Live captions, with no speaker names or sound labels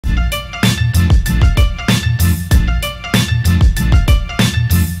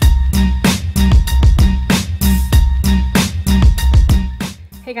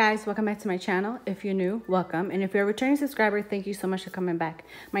guys, welcome back to my channel. If you're new, welcome. And if you're a returning subscriber, thank you so much for coming back.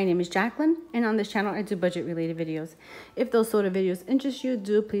 My name is Jacqueline, and on this channel, I do budget related videos. If those sort of videos interest you,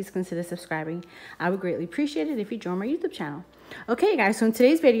 do please consider subscribing. I would greatly appreciate it if you join my YouTube channel. Okay guys, so in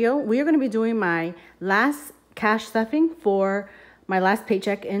today's video, we are going to be doing my last cash stuffing for my last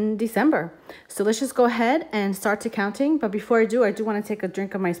paycheck in December. So let's just go ahead and start to counting. But before I do want to take a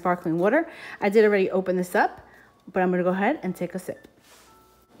drink of my sparkling water. I did already open this up, but I'm going to go ahead and take a sip.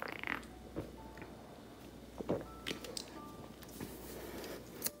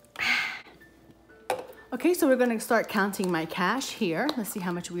 Okay, so we're going to start counting my cash here. Let's see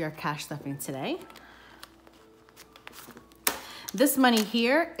how much we are cash stuffing today. This money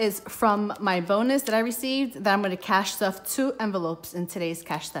here is from my bonus that I received that I'm going to cash stuff 2 envelopes in today's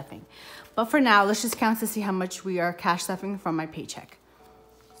cash stuffing. But for now, let's just count to see how much we are cash stuffing from my paycheck.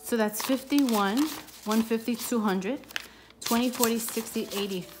 So that's 51, 150, 200, 20, 40, 60,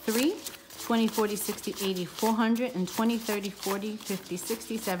 83, 20, 40, 60, 80, 400, and 20, 30, 40, 50,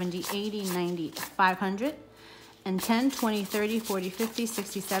 60, 70, 80, 90, 500, and 10, 20, 30, 40, 50,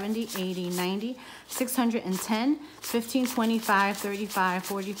 60, 70, 80, 90, 610, 15, 25, 35,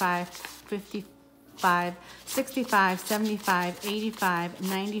 45, 55, 65, 75, 85,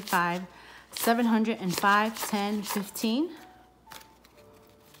 95, 705, 10, 15.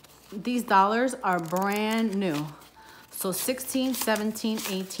 These dollars are brand new. So 16, 17,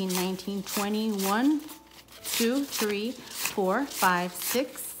 18, 19, 20, 1, 2, 3, 4, 5,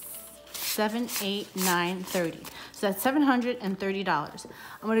 6, 7, 8, 9, 30. So that's $730.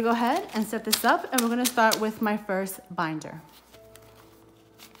 I'm going to go ahead and set this up, and we're going to start with my first binder.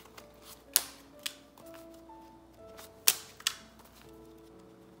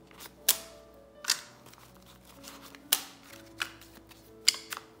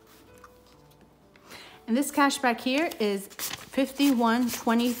 And this cash back here is 51,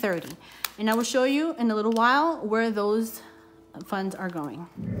 20, 30. And I will show you in a little while where those funds are going.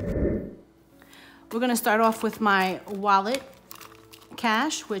 We're going to start off with my wallet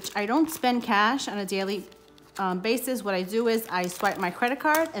cash, which I don't spend cash on a daily basis. What I do is I swipe my credit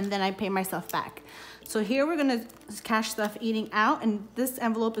card and then I pay myself back. So here we're going to cash stuff eating out, and this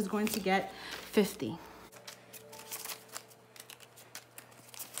envelope is going to get 50.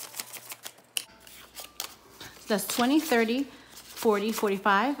 That's 20, 30, 40,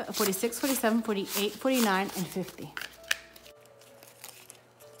 45, 46, 47, 48, 49, and 50.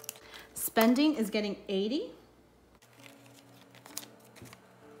 Spending is getting 80.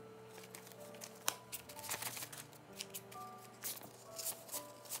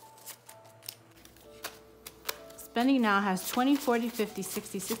 Spending now has 20, 40, 50,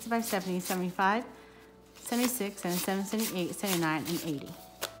 60, 65, 70, 75, 76, 77, 78, 79, and 80.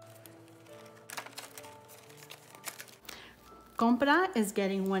 Compra is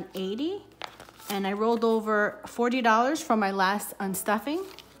getting 180, and I rolled over $40 from my last unstuffing.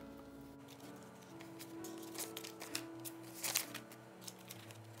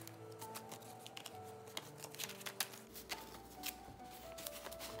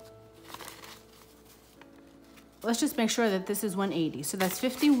 Let's just make sure that this is 180. So that's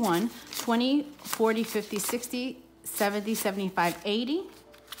 51, 20, 40, 50, 60, 70, 75, 80.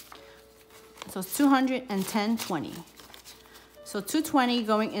 So it's 210, 20. So 220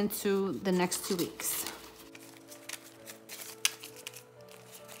 going into the next 2 weeks.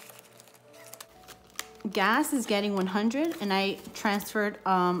 Gas is getting 100, and I transferred,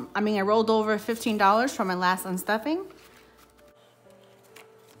 I rolled over $15 from my last unstuffing.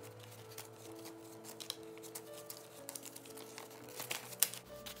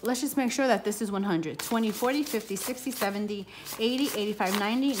 Let's just make sure that this is 100. 20, 40, 50, 60, 70, 80, 85,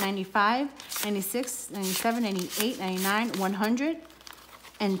 90, 95, 96, 97, 98, 99, 100,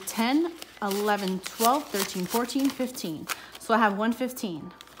 and 10, 11, 12, 13, 14, 15. So I have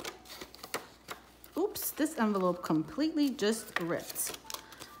 115. Oops, this envelope completely just ripped.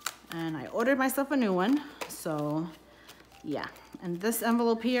 And I ordered myself a new one. So yeah, and this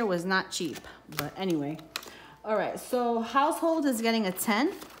envelope here was not cheap. But anyway. All right, so household is getting a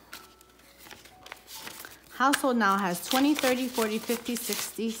 10. Household now has 20, 30, 40, 50,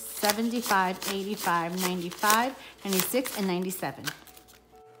 60, 75, 85, 95, 96, and 97.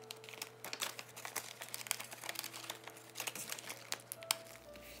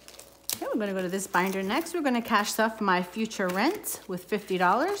 Okay, we're going to go to this binder next. We're going to cash stuff my future rent with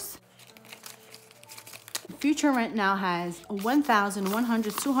 $50. Future rent now has 1,000,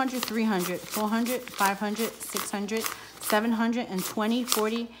 100, 200, 300, 400, 500, 600, 700, and 20,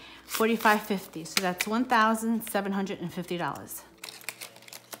 40, 45, 50. So that's $1,750.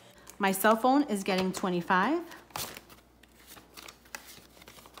 My cell phone is getting 25.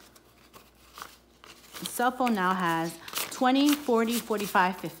 cell phone now has 20, 40,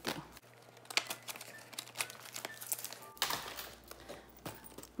 45, 50.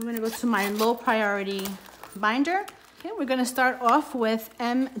 I'm gonna go to my low priority binder. Okay, we're gonna start off with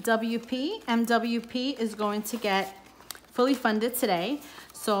MWP. MWP is going to get fully funded today.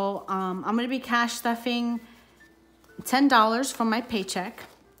 So I'm gonna be cash stuffing $10 from my paycheck.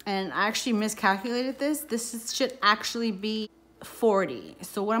 And I actually miscalculated this. This should actually be 40.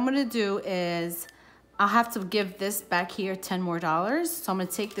 So what I'm gonna do is I'll have to give this back here $10 more. So I'm gonna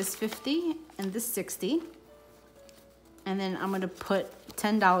take this 50 and this 60. And then I'm gonna put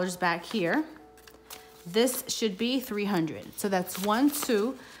 $10 back here. This should be 300. So that's 1,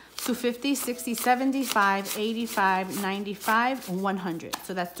 2, 250, 60, 75, 85, 95, 100.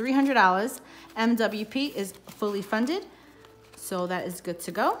 So that's $300. MWP is fully funded. So that is good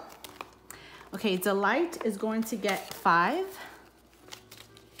to go. Okay, Delight is going to get 5.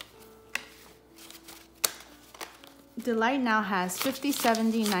 Delight now has 50,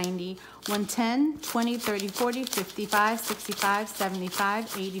 70, 90, 110, 20, 30, 40, 55, 65,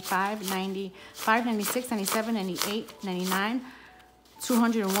 75, 85, 95, 96, 97, 98, 99,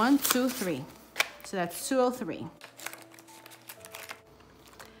 201, 203. So that's 203.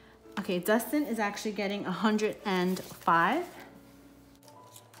 Okay, Dustin is actually getting 105.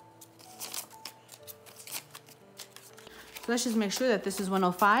 So let's just make sure that this is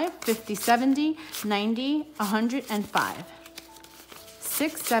 105, 50, 70, 90, 105,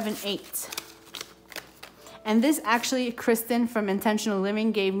 6, 7, 8. And this actually, Kristen from Intentional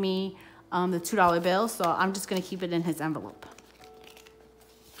Living gave me the $2 bill, so I'm just gonna keep it in his envelope.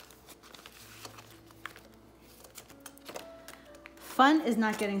 Fun is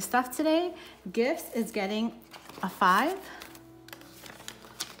not getting stuff today. Gifts is getting a 5.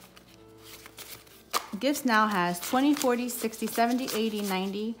 Gifts now has 20, 40, 60, 70, 80,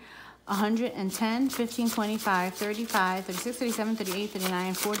 90, 110, 15, 25, 35, 36, 37, 38,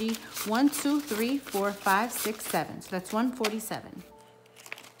 39, 40, 1, 2, 3, 4, 5, 6, 7. So that's 147.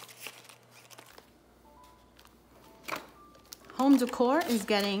 Home decor is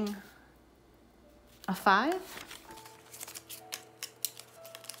getting a 5.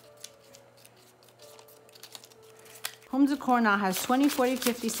 Home decor now has 20, 40,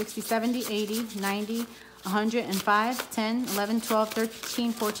 50, 60, 70, 80, 90, 105, 10, 11, 12,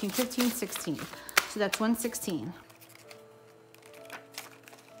 13, 14, 15, 16. So that's 116.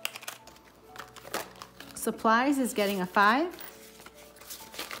 Supplies is getting a 5.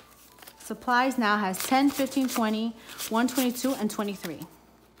 Supplies now has 10, 15, 20, 122, and 23.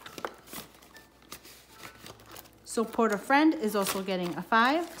 Support a friend is also getting a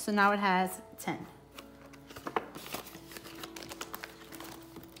 5. So now it has 10.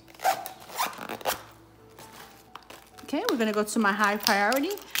 Okay, we're gonna go to my high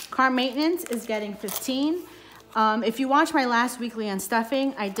priority. Car maintenance is getting 15. If you watch my last weekly on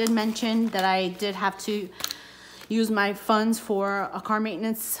stuffing, I did mention that I did have to use my funds for a car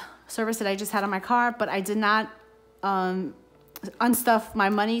maintenance service that I just had on my car, but I did not unstuff my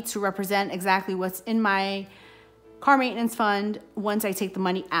money to represent exactly what's in my car maintenance fund once I take the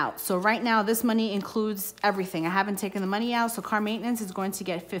money out. So right now, this money includes everything. I haven't taken the money out, so car maintenance is going to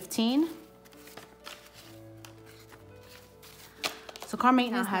get 15. So car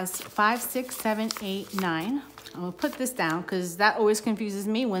maintenance has 5, 6, 7, 8, 9. I'm gonna put this down because that always confuses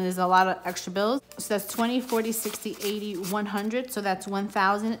me when there's a lot of extra bills. So that's 20, 40, 60, 80, 100. So that's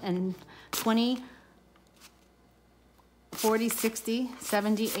 1,020, 40, 60,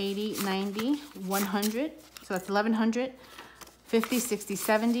 70, 80, 90, 100. So that's 1,100, 50, 60,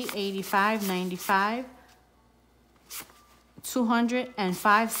 70, 85, 95, 200, and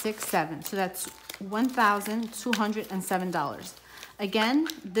 5, 6, 7. So that's $1,207. Again,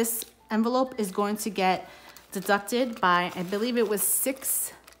 this envelope is going to get deducted by, I believe it was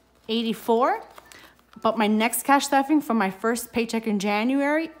 $684, but my next cash stuffing from my first paycheck in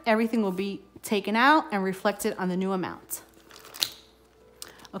January, everything will be taken out and reflected on the new amount.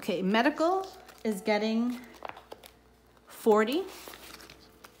 Okay, medical is getting 40.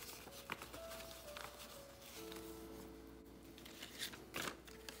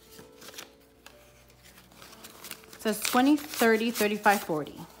 So it's 20, 30, 35,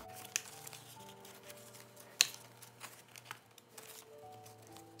 40.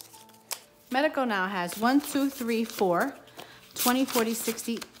 Medical now has 1, 2, 3, 4, 20, 40,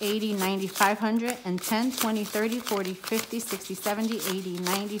 60, 80, 90, 500, and 10, 20, 30, 40, 50, 60, 70, 80,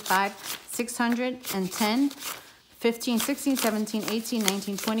 95, 600, and 10, 15, 16, 17, 18,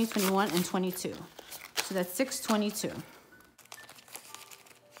 19, 20, 21, and 22. So that's 622.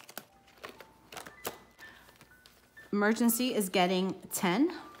 Emergency is getting 10.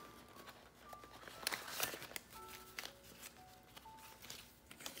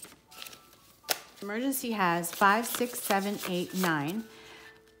 Emergency has 5, 6, 7, 8, 9,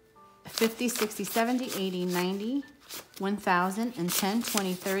 50, 60, 70, 80, 90, 1,000, and 10,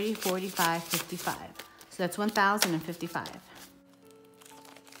 20, 30, 45, 55. So that's 1,055.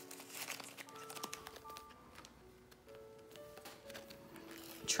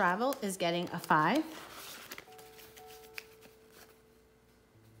 Travel is getting a 5.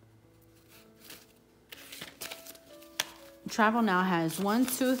 Travel now has 1,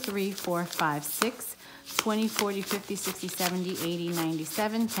 2, 3, 4, 5, 6, 20, 40, 50, 60, 70, 80,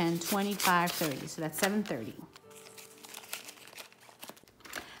 97, 10, 25, 30. So that's 730.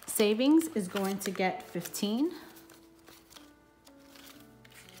 Savings is going to get 15.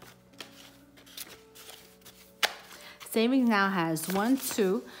 Savings now has 1,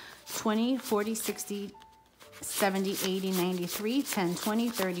 2, 20, 40, 60, 70, 80, 93, 10, 20,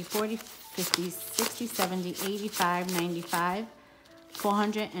 30, 40, 50, 60, 70, 85, 95,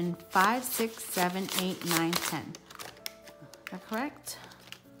 405, 6, 7, 8, 9, 10. Is that correct?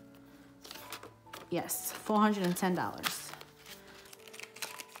 Yes, $410.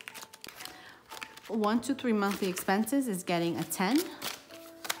 1, 2, 3 monthly expenses is getting a 10.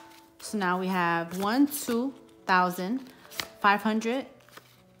 So now we have 1, 2,000, 500,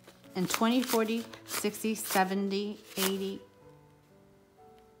 and 20, 40, 60, 70, 80.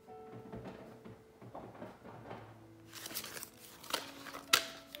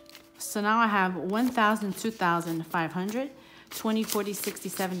 So now I have 1,000, 2,500, 20, 40, 60,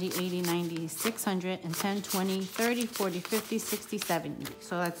 70, 80, 90, 600, and 10, 20, 30, 40, 50, 60, 70.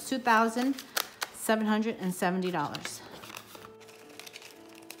 So that's $2,770.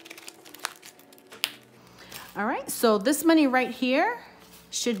 All right, so this money right here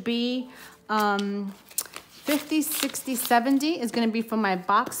should be 50, 60, 70 is going to be for my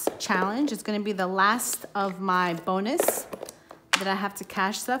box challenge. It's going to be the last of my bonus that I have to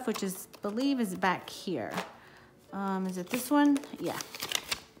cash stuff, which is, I believe, is back here. Is it this one? Yeah.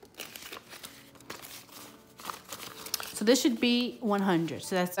 So this should be 100.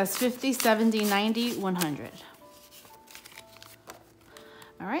 So that's 50, 70, 90, 100.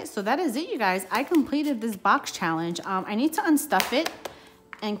 All right, so that is it, you guys. I completed this box challenge. I need to unstuff it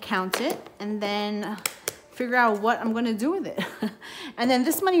and count it and then figure out what I'm gonna do with it. And then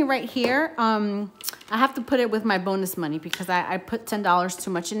this money right here, I have to put it with my bonus money because I put $10 too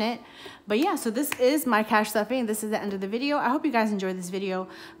much in it. But yeah, so this is my cash stuffing. This is the end of the video. I hope you guys enjoyed this video.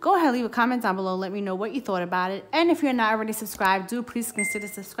 Go ahead, leave a comment down below. Let me know what you thought about it. And if you're not already subscribed, do please consider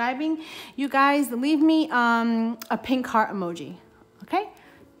subscribing. You guys, leave me a pink heart emoji, okay?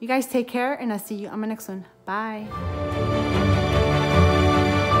 You guys take care, and I'll see you on my next one. Bye.